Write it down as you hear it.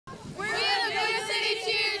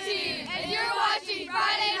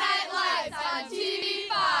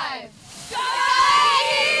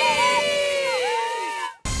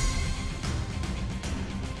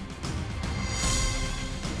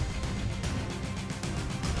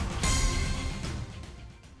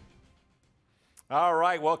All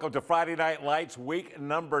right, welcome to Friday Night Lights, week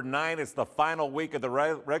number 9. It's the final week of the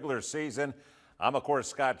regular season. I'm, of course,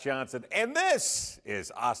 Scott Johnson, and this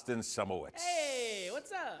is Austin Szumowicz. Hey,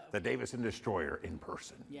 what's up? The Davison Destroyer in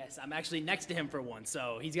person. Yes, I'm actually next to him for once,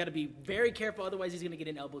 so he's got to be very careful, otherwise he's going to get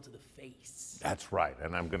an elbow to the face. That's right,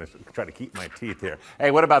 and I'm going to try to keep my teeth here. Hey,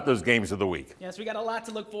 what about those games of the week? Yes, we got a lot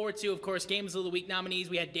to look forward to. Of course, Games of the Week nominees,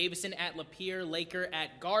 we had Davison at Lapeer, Laker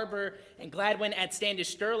at Garber, and Gladwin at Standish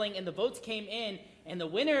Sterling, and the votes came in, and the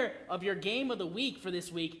winner of your Game of the Week for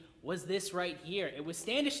this week was this right here. It was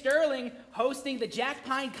Standish Sterling hosting the Jack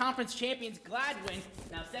Pine Conference champions Gladwin.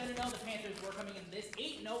 Now 7-0 the Panthers were coming into this.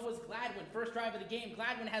 8-0 was Gladwin. First drive of the game,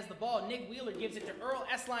 Gladwin has the ball. Nick Wheeler gives it to Earl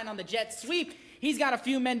Esline on the jet sweep. He's got a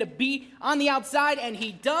few men to beat on the outside, and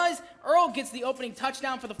he does. Earl gets the opening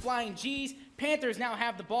touchdown for the Flying G's. Panthers now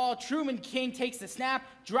have the ball. Truman King takes the snap,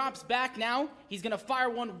 drops back now. He's going to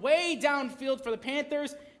fire one way downfield for the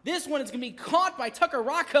Panthers. This one is going to be caught by Tucker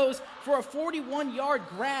Rockos for a 41-yard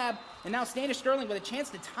grab. And now Standish Sterling with a chance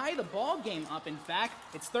to tie the ball game up, in fact.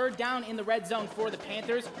 It's third down in the red zone for the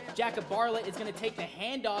Panthers. Jacob Bartlett is going to take the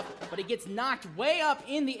handoff, but it gets knocked way up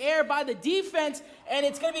in the air by the defense, and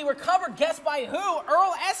it's going to be recovered. Guess by who?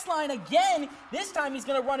 Earl Esline again. This time he's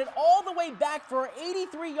going to run it all the way back for an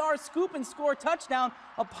 83-yard scoop and score touchdown,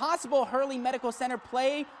 a possible Hurley Medical Center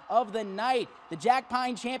play of the night. The Jack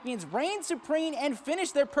Pine champions reign supreme and finish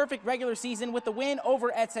their perfect regular season with the win over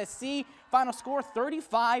SSC. Final score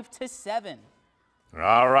 35-7.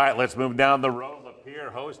 All right, let's move down the road. Lapeer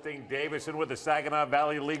hosting Davison with the Saginaw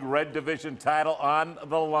Valley League Red Division title on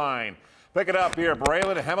the line. Pick it up here.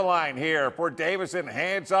 Braylon Hemmeline here for Davison.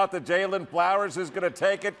 Hands off to Jalen Flowers, who's going to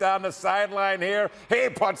take it down the sideline here. He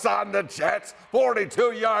puts on the Jets.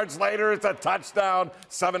 42 yards later, it's a touchdown.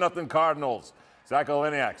 7-0 Cardinals. Zach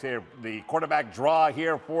Oliniak here. The quarterback draw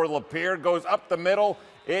here for Lapeer goes up the middle.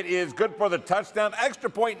 It is good for the touchdown. Extra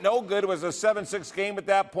point, no good. It was a 7-6 game at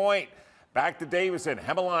that point. Back to Davison.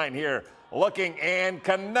 Hemmeline here looking and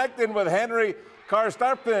connecting with Henry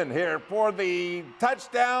Karstarpin here for the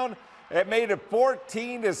touchdown. It made it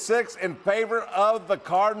 14-6 in favor of the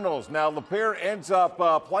Cardinals. Now, Lapeer ends up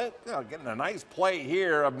getting a nice play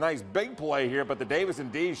here, a nice big play here, but the Davison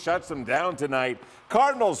D shuts them down tonight.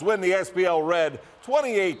 Cardinals win the SPL Red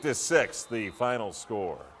 28-6, the final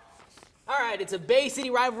score. All right, it's a Bay City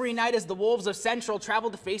rivalry night as the Wolves of Central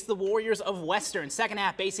travel to face the Warriors of Western. Second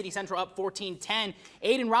half, Bay City Central up 14-10.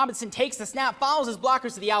 Aiden Robinson takes the snap, follows his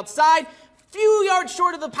blockers to the outside. Few yards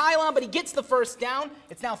short of the pylon, but he gets the first down.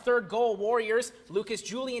 It's now third goal Warriors. Lucas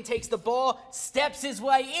Julian takes the ball, steps his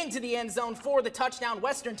way into the end zone for the touchdown.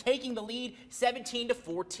 Western taking the lead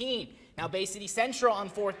 17-14. Now Bay City Central on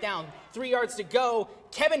fourth down. 3 yards to go.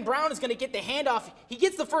 Kevin Brown is going to get the handoff. He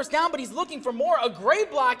gets the first down, but he's looking for more. A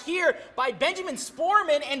great block here by Benjamin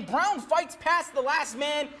Sporman, and Brown fights past the last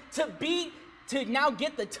man to now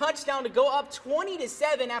get the touchdown to go up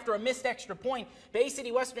 20-7 after a missed extra point. Bay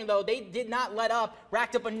City Western, though, they did not let up.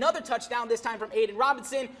 Racked up another touchdown, this time from Aiden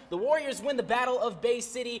Robinson. The Warriors win the Battle of Bay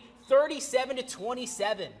City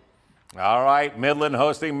 37-27. All right, Midland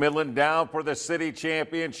hosting Midland down for the city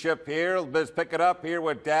championship here. Let's pick it up here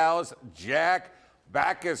with Dow's Jack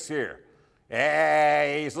Backus here.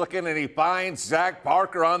 Hey, he's looking and he finds Zach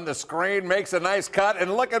Parker on the screen, makes a nice cut,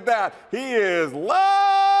 and look at that. He is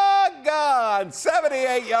gone.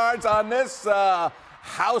 78 yards on this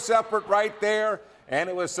house effort right there, and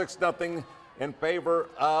it was 6-0 in favor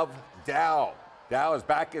of Dow. Dow is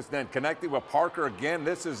back, is then connected with Parker again.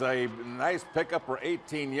 This is a nice pickup for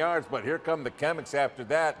 18 yards, but here come the Chemics after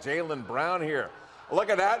that. Jalen Brown here. Look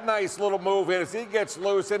at that nice little move in as he gets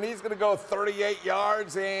loose, and he's going to go 38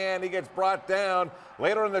 yards, and he gets brought down.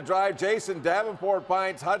 Later in the drive, Jason Davenport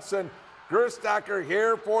finds Hudson Gerstacker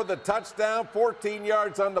here for the touchdown. 14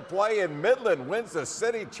 yards on the play, and Midland wins the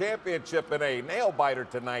city championship in a nail-biter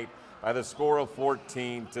tonight by the score of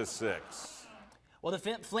 14-6. Well,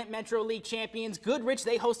 the Flint Metro League champions, Goodrich,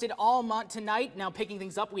 they hosted Almont tonight. Now picking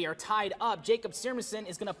things up, we are tied up. Jacob Sirmerson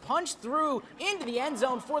is going to punch through into the end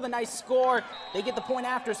zone for the nice score. They get the point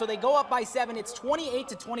after, so they go up by 7. It's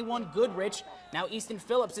 28-21 Goodrich. Now Easton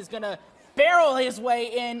Phillips is going to barrel his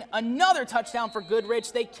way in. Another touchdown for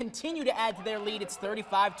Goodrich. They continue to add to their lead. It's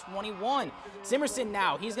 35-21. Simerson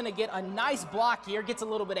now, he's going to get a nice block here, gets a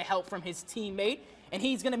little bit of help from his teammate, and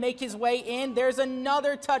he's going to make his way in. There's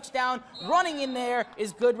another touchdown. Running in there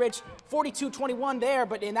is Goodrich. 42-21 there,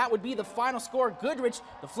 and that would be the final score. Goodrich,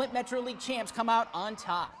 the Flint Metro League champs, come out on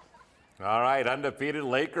top. All right, undefeated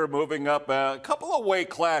Laker moving up a couple of weight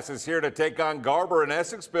classes here to take on Garber and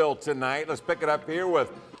Essexville tonight. Let's pick it up here with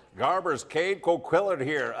Garber's Cade Coquillard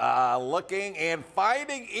here, looking and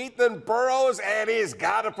finding Ethan Burrows, and he's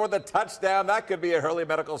got it for the touchdown. That could be a Hurley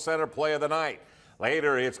Medical Center play of the night.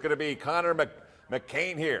 Later, it's going to be Connor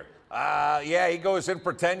McCain here. Yeah, he goes in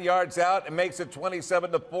for 10 yards out and makes it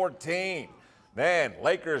 27-14. Then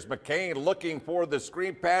Lakers McCain looking for the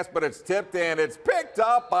screen pass, but it's tipped and it's picked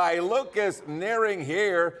up by Lucas Nearing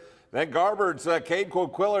here. Then Garber's Cade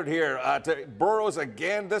Coquillard here to Burrows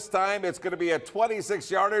again. This time it's going to be a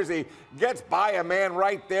 26-yarder. He gets by a man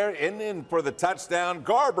right there and in for the touchdown.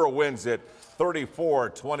 Garber wins it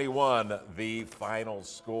 34-21, the final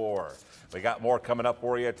score. We got more coming up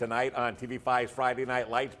for you tonight on TV5's Friday Night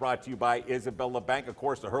Lights, brought to you by Isabella Bank. Of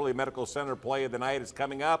course, the Hurley Medical Center play of the night is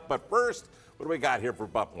coming up. But first, what do we got here for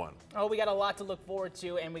Bump One? Oh, we got a lot to look forward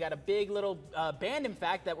to, and we got a big little band, in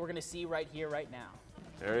fact, that we're going to see right here, right now.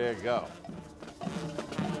 There you go.